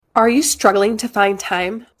Are you struggling to find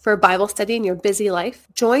time for a Bible study in your busy life?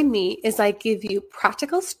 Join me as I give you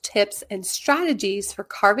practical tips and strategies for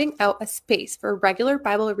carving out a space for regular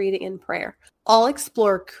Bible reading and prayer. I'll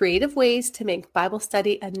explore creative ways to make Bible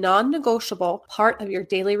study a non-negotiable part of your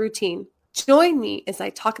daily routine. Join me as I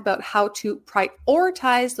talk about how to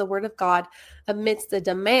prioritize the Word of God amidst the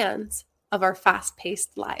demands of our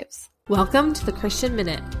fast-paced lives. Welcome to the Christian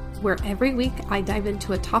Minute, where every week I dive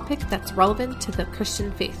into a topic that's relevant to the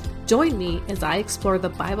Christian faith. Join me as I explore the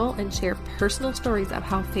Bible and share personal stories of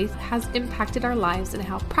how faith has impacted our lives and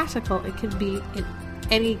how practical it can be in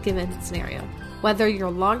any given scenario. Whether you're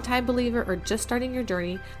a longtime believer or just starting your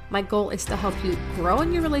journey, my goal is to help you grow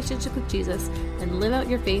in your relationship with Jesus and live out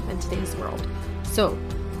your faith in today's world. So,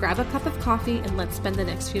 grab a cup of coffee and let's spend the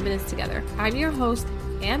next few minutes together. I'm your host,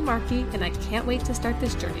 Anne Markey, and I can't wait to start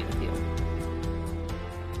this journey with you.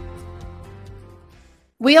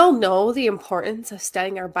 We all know the importance of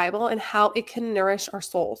studying our Bible and how it can nourish our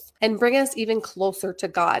souls and bring us even closer to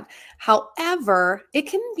God. However, it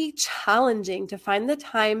can be challenging to find the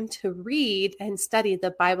time to read and study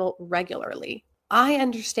the Bible regularly. I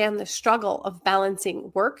understand the struggle of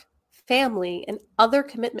balancing work, family, and other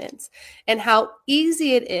commitments, and how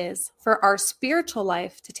easy it is for our spiritual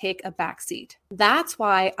life to take a backseat. That's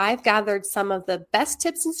why I've gathered some of the best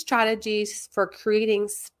tips and strategies for creating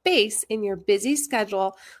space in your busy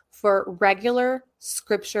schedule for regular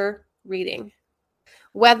scripture reading.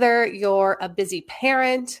 Whether you're a busy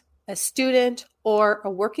parent, a student, or a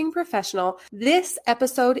working professional, this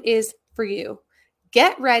episode is for you.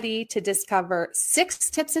 Get ready to discover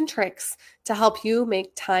 6 tips and tricks to help you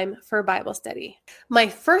make time for Bible study. My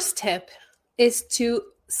first tip is to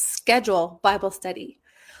schedule Bible study.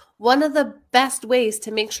 One of the best ways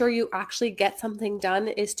to make sure you actually get something done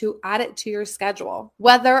is to add it to your schedule.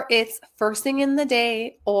 Whether it's first thing in the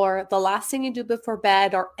day or the last thing you do before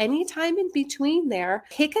bed or any time in between there,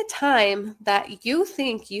 pick a time that you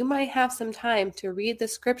think you might have some time to read the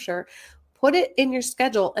scripture. Put it in your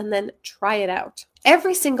schedule and then try it out.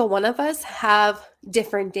 Every single one of us have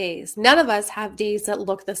different days. None of us have days that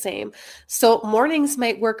look the same. So mornings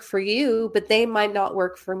might work for you, but they might not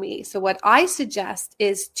work for me. So what I suggest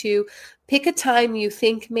is to pick a time you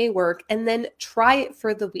think may work and then try it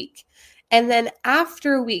for the week. And then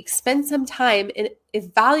after a week, spend some time and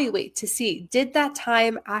evaluate to see, did that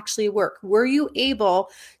time actually work? Were you able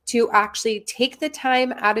to actually take the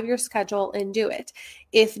time out of your schedule and do it?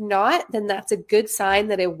 If not, then that's a good sign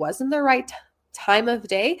that it wasn't the right time of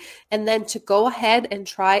day, and then to go ahead and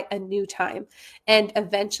try a new time. And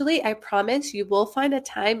eventually, I promise you will find a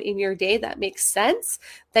time in your day that makes sense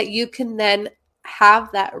that you can then have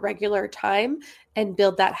that regular time and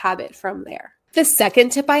build that habit from there. The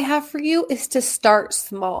second tip I have for you is to start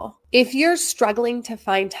small. If you're struggling to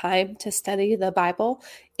find time to study the Bible,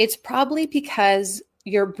 it's probably because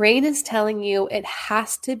your brain is telling you it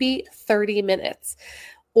has to be 30 minutes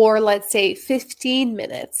or let's say 15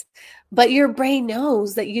 minutes. But your brain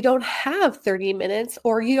knows that you don't have 30 minutes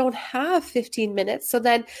or you don't have 15 minutes. So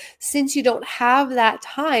then since you don't have that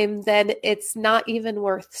time, then it's not even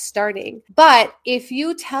worth starting. But if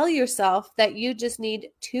you tell yourself that you just need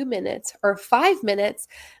 2 minutes or 5 minutes,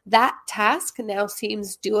 that task now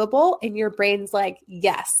seems doable and your brain's like,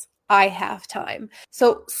 yes, I have time.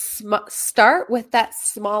 So start with that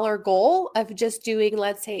smaller goal of just doing,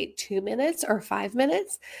 let's say, 2 minutes or 5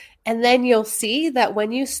 minutes. And then you'll see that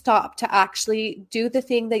when you stop to actually do the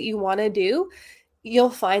thing that you want to do,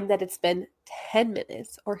 you'll find that it's been 10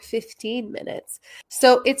 minutes or 15 minutes.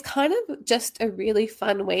 So it's kind of just a really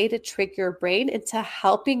fun way to trick your brain into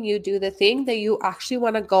helping you do the thing that you actually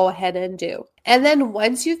want to go ahead and do. And then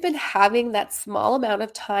once you've been having that small amount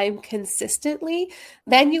of time consistently,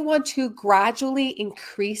 then you want to gradually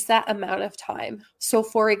increase that amount of time. So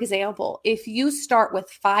for example, if you start with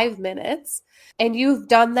 5 minutes and you've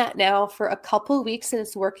done that now for a couple of weeks and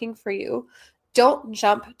it's working for you, don't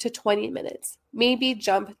jump to 20 minutes. Maybe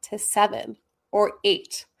jump to 7 or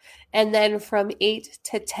 8. And then from 8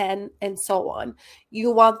 to 10 and so on.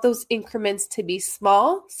 You want those increments to be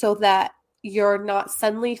small so that you're not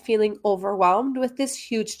suddenly feeling overwhelmed with this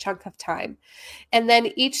huge chunk of time. And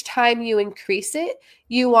then each time you increase it,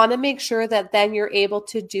 you want to make sure that then you're able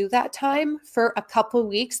to do that time for a couple of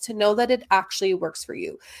weeks to know that it actually works for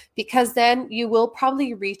you. Because then you will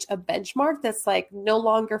probably reach a benchmark that's like no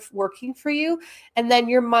longer working for you. And then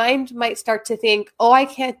your mind might start to think, oh, I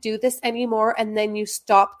can't do this anymore. And then you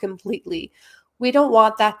stop completely. We don't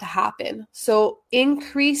want that to happen. So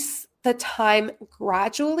increase the time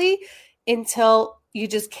gradually until you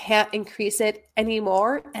just can't increase it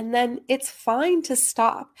anymore, and then it's fine to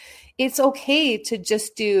stop. It's okay to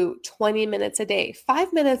just do 20 minutes a day,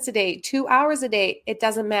 5 minutes a day, 2 hours a day. It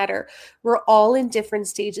doesn't matter. We're all in different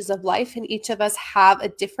stages of life, and each of us have a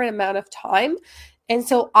different amount of time. And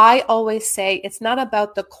so I always say it's not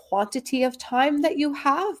about the quantity of time that you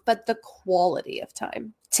have, but the quality of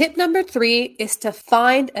time. Tip number 3 is to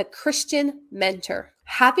find a Christian mentor.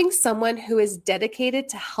 Having someone who is dedicated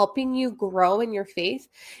to helping you grow in your faith,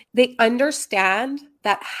 they understand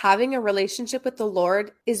that having a relationship with the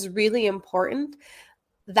Lord is really important.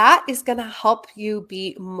 That is going to help you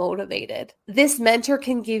be motivated. This mentor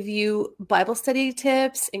can give you Bible study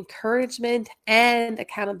tips, encouragement, and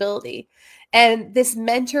accountability. And this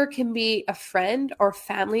mentor can be a friend or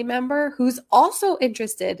family member who's also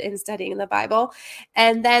interested in studying the Bible.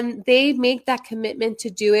 And then they make that commitment to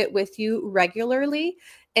do it with you regularly.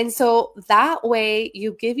 And so that way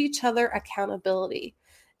you give each other accountability.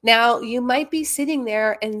 Now, you might be sitting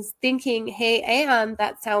there and thinking, hey, Anne,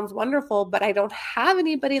 that sounds wonderful, but I don't have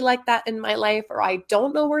anybody like that in my life, or I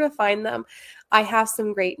don't know where to find them. I have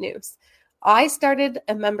some great news. I started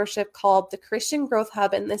a membership called the Christian Growth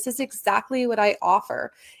Hub, and this is exactly what I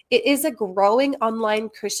offer. It is a growing online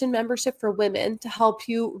Christian membership for women to help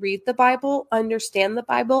you read the Bible, understand the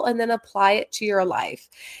Bible, and then apply it to your life.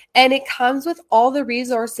 And it comes with all the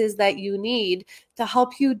resources that you need to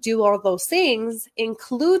help you do all those things,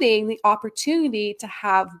 including the opportunity to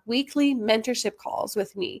have weekly mentorship calls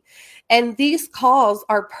with me. And these calls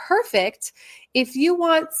are perfect if you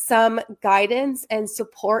want some guidance and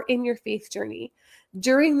support in your faith journey.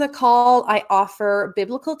 During the call, I offer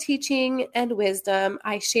biblical teaching and wisdom.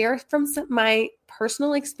 I share from my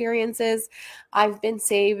personal experiences. I've been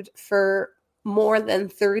saved for more than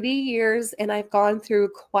 30 years, and I've gone through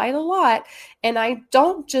quite a lot. And I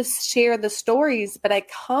don't just share the stories, but I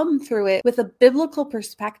come through it with a biblical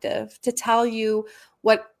perspective to tell you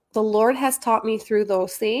what the Lord has taught me through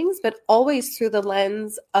those things, but always through the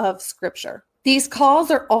lens of Scripture. These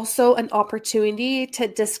calls are also an opportunity to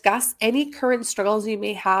discuss any current struggles you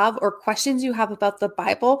may have or questions you have about the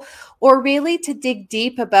Bible, or really to dig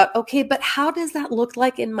deep about, okay, but how does that look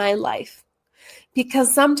like in my life?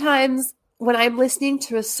 Because sometimes when I'm listening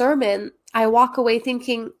to a sermon, I walk away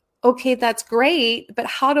thinking, okay, that's great, but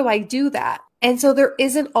how do I do that? And so there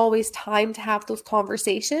isn't always time to have those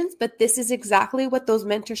conversations, but this is exactly what those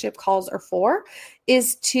mentorship calls are for,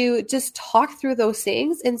 is to just talk through those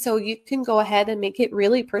things. And so you can go ahead and make it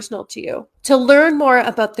really personal to you. To learn more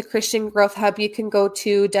about the Christian Growth Hub, you can go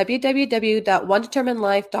to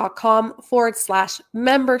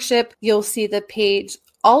www.onedeterminedlife.com/membership. You'll see the page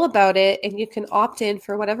all about it, and you can opt in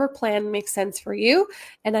for whatever plan makes sense for you.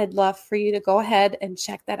 And I'd love for you to go ahead and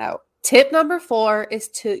check that out. Tip number 4 is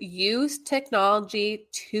to use technology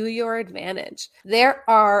to your advantage. There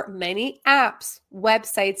are many apps,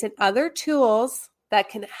 websites, and other tools that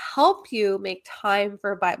can help you make time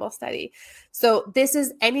for Bible study. So this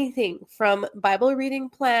is anything from Bible reading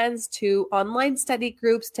plans to online study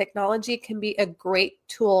groups. Technology can be a great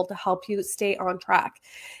tool to help you stay on track.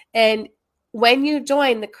 And when you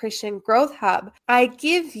join the Christian Growth Hub, I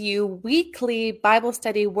give you weekly Bible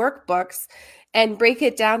study workbooks and break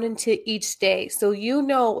it down into each day, so you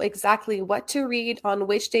know exactly what to read on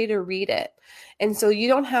which day to read it. And so you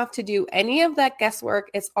don't have to do any of that guesswork.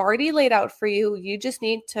 It's already laid out for you. You just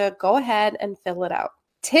need to go ahead and fill it out.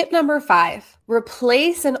 Tip number 5,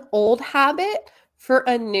 replace an old habit for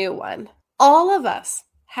a new one. All of us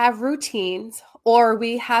have routines, or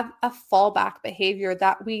we have a fallback behavior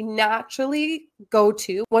that we naturally go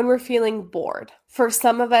to when we're feeling bored. For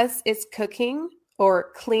some of us, it's cooking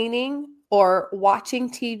or cleaning or watching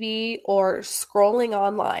TV or scrolling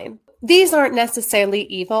online. These aren't necessarily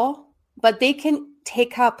evil, but they can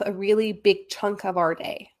take up a really big chunk of our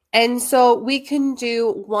day. And so we can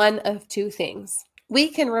do one of two things. We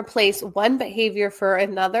can replace one behavior for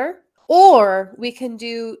another, or we can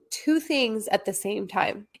do two things at the same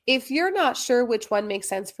time. If you're not sure which one makes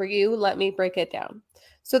sense for you, let me break it down.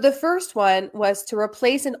 So the first one was to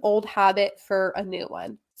replace an old habit for a new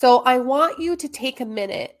one. So I want you to take a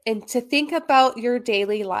minute and to think about your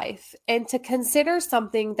daily life and to consider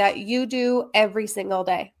something that you do every single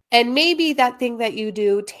day. And maybe that thing that you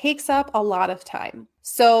do takes up a lot of time.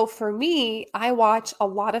 So for me, I watch a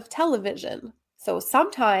lot of television. So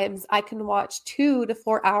sometimes I can watch 2 to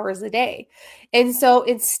 4 hours a day. And so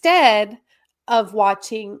instead of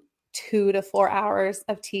watching 2 to 4 hours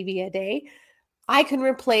of TV a day, I can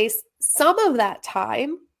replace some of that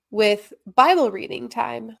time with Bible reading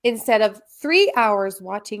time. Instead of 3 hours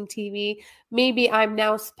watching TV, maybe I'm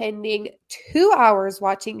now spending 2 hours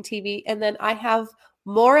watching TV, and then I have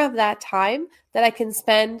more of that time that I can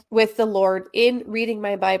spend with the Lord in reading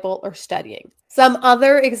my Bible or studying. Some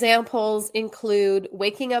other examples include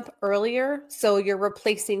waking up earlier, so you're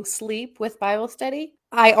replacing sleep with Bible study.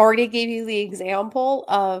 I already gave you the example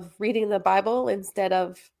of reading the Bible instead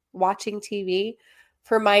of watching TV.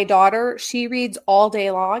 For my daughter, she reads all day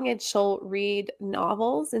long and she'll read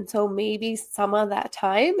novels. And so maybe some of that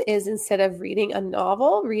time is, instead of reading a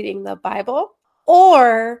novel, reading the Bible.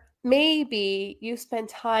 Or maybe you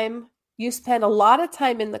spend a lot of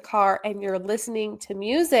time in the car and you're listening to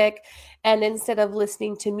music. And instead of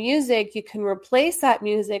listening to music, you can replace that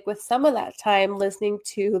music with some of that time listening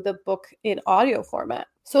to the book in audio format.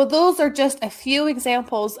 So those are just a few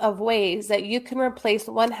examples of ways that you can replace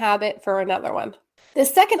one habit for another one. The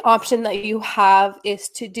second option that you have is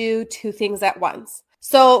to do two things at once.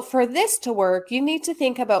 So for this to work, you need to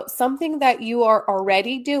think about something that you are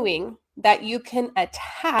already doing that you can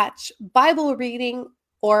attach Bible reading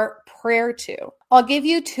or prayer to. I'll give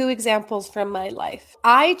you two examples from my life.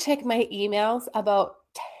 I check my emails about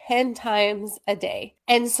 10 times a day.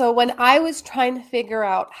 And so when I was trying to figure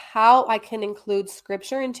out how I can include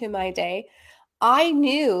scripture into my day, I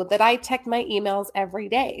knew that I checked my emails every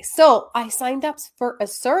day. So I signed up for a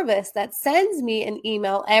service that sends me an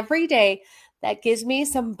email every day that gives me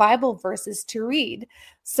some Bible verses to read.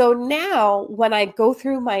 So now when I go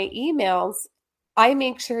through my emails, I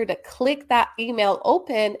make sure to click that email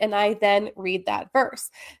open and I then read that verse.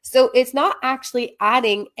 So it's not actually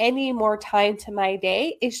adding any more time to my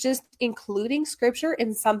day. It's just including scripture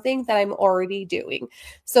in something that I'm already doing.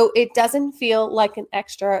 So it doesn't feel like an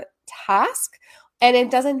extra task. And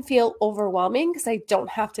it doesn't feel overwhelming because I don't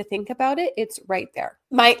have to think about it. It's right there.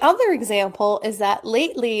 My other example is that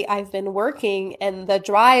lately I've been working and the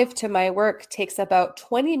drive to my work takes about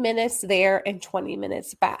 20 minutes there and 20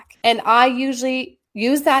 minutes back. And I usually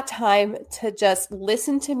use that time to just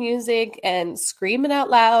listen to music and scream it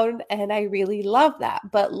out loud. And I really love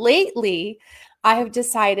that. But lately I have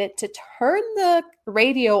decided to turn the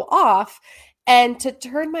radio off and to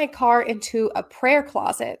turn my car into a prayer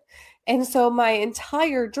closet. And so my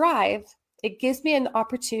entire drive, it gives me an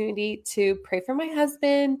opportunity to pray for my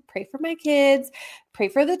husband, pray for my kids, pray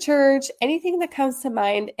for the church, anything that comes to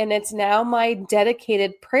mind. And it's now my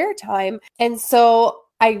dedicated prayer time. And so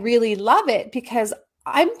I really love it because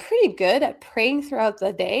I'm pretty good at praying throughout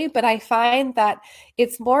the day, but I find that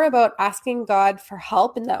it's more about asking God for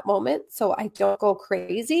help in that moment so I don't go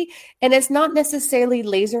crazy. And it's not necessarily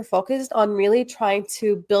laser focused on really trying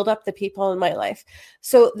to build up the people in my life.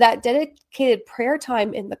 So that dedicated prayer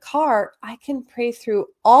time in the car, I can pray through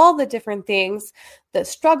all the different things, the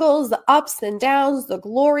struggles, the ups and downs, the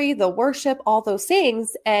glory, the worship, all those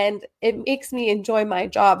things. And it makes me enjoy my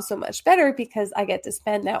job so much better because I get to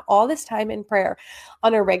spend now all this time in prayer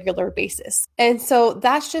on a regular basis. And so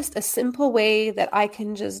that's just a simple way that I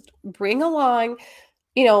can just bring along,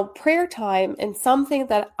 prayer time and something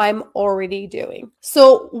that I'm already doing.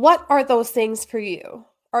 So what are those things for you?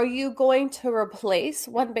 Are you going to replace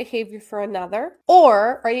one behavior for another?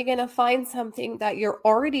 Or are you going to find something that you're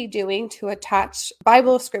already doing to attach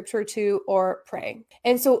Bible scripture to or pray?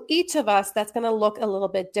 And so each of us, that's going to look a little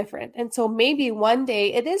bit different. And so maybe one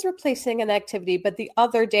day it is replacing an activity, but the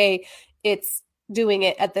other day it's doing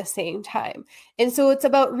it at the same time. And so it's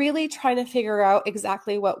about really trying to figure out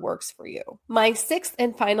exactly what works for you. My sixth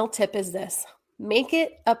and final tip is this. Make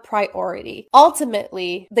it a priority.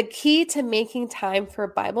 Ultimately, the key to making time for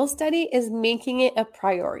Bible study is making it a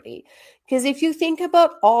priority. Because if you think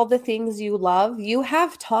about all the things you love, you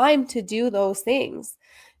have time to do those things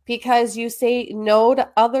because you say no to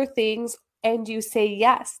other things and you say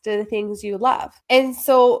yes to the things you love. And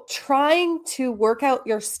so trying to work out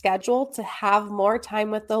your schedule to have more time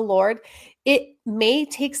with the Lord, it may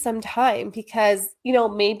take some time because,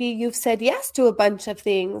 maybe you've said yes to a bunch of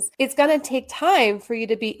things. It's going to take time for you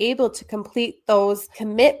to be able to complete those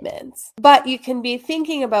commitments. But you can be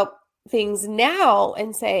thinking about things now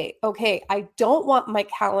and say, okay, I don't want my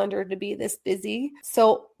calendar to be this busy.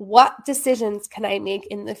 So what decisions can I make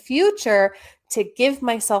in the future to give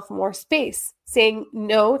myself more space, saying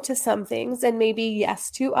no to some things and maybe yes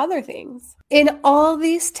to other things? In all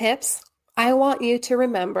these tips, I want you to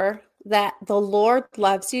remember that the Lord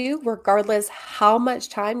loves you regardless how much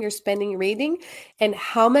time you're spending reading and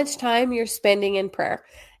how much time you're spending in prayer.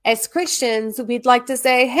 As Christians, we'd like to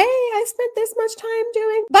say, hey, I spent this much time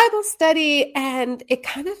doing Bible study, and it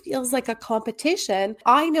kind of feels like a competition.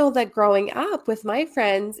 I know that growing up with my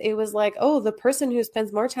friends, it was like, oh, the person who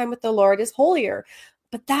spends more time with the Lord is holier.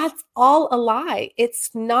 But that's all a lie. It's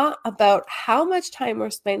not about how much time we're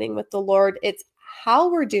spending with the Lord. It's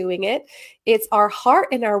how we're doing it. It's our heart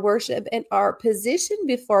and our worship and our position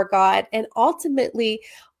before God, and ultimately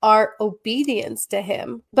our obedience to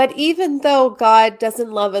Him. But even though God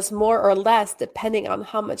doesn't love us more or less, depending on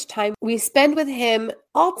how much time we spend with Him,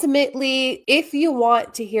 ultimately, if you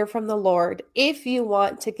want to hear from the Lord, if you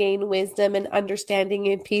want to gain wisdom and understanding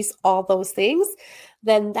and peace, all those things,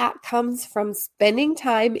 then that comes from spending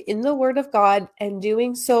time in the Word of God and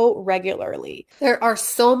doing so regularly. There are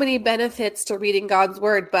so many benefits to reading God's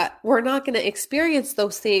Word, but we're not going to experience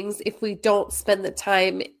those things if we don't spend the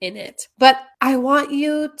time in it. But I want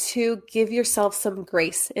you to give yourself some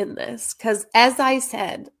grace in this, because as I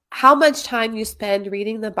said, how much time you spend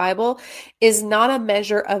reading the Bible is not a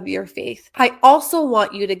measure of your faith. I also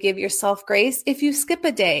want you to give yourself grace if you skip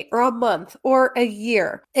a day or a month or a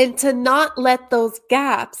year, and to not let those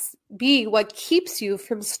gaps be what keeps you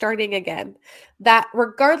from starting again. That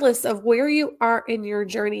regardless of where you are in your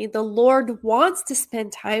journey, the Lord wants to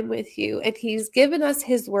spend time with you, and He's given us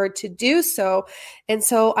His word to do so. And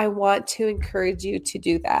so I want to encourage you to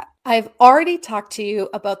do that. I've already talked to you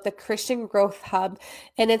about the Christian Growth Hub,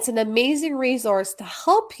 and it's an amazing resource to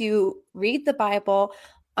help you read the Bible,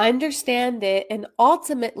 understand it, and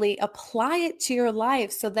ultimately apply it to your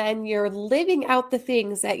life, so then you're living out the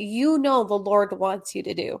things that you know the Lord wants you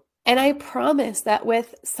to do. And I promise that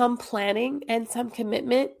with some planning and some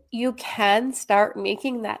commitment, you can start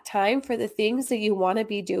making that time for the things that you want to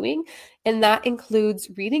be doing. And that includes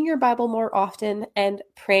reading your Bible more often and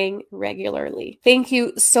praying regularly. Thank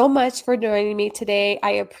you so much for joining me today.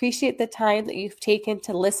 I appreciate the time that you've taken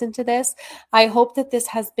to listen to this. I hope that this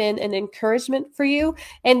has been an encouragement for you.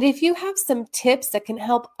 And if you have some tips that can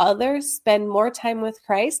help others spend more time with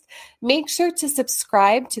Christ, make sure to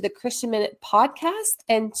subscribe to the Christian Minute podcast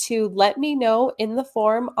and to let me know in the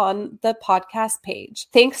form on the podcast page.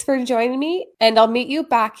 Thanks for joining me, and I'll meet you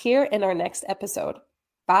back here in our next episode.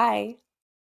 Bye.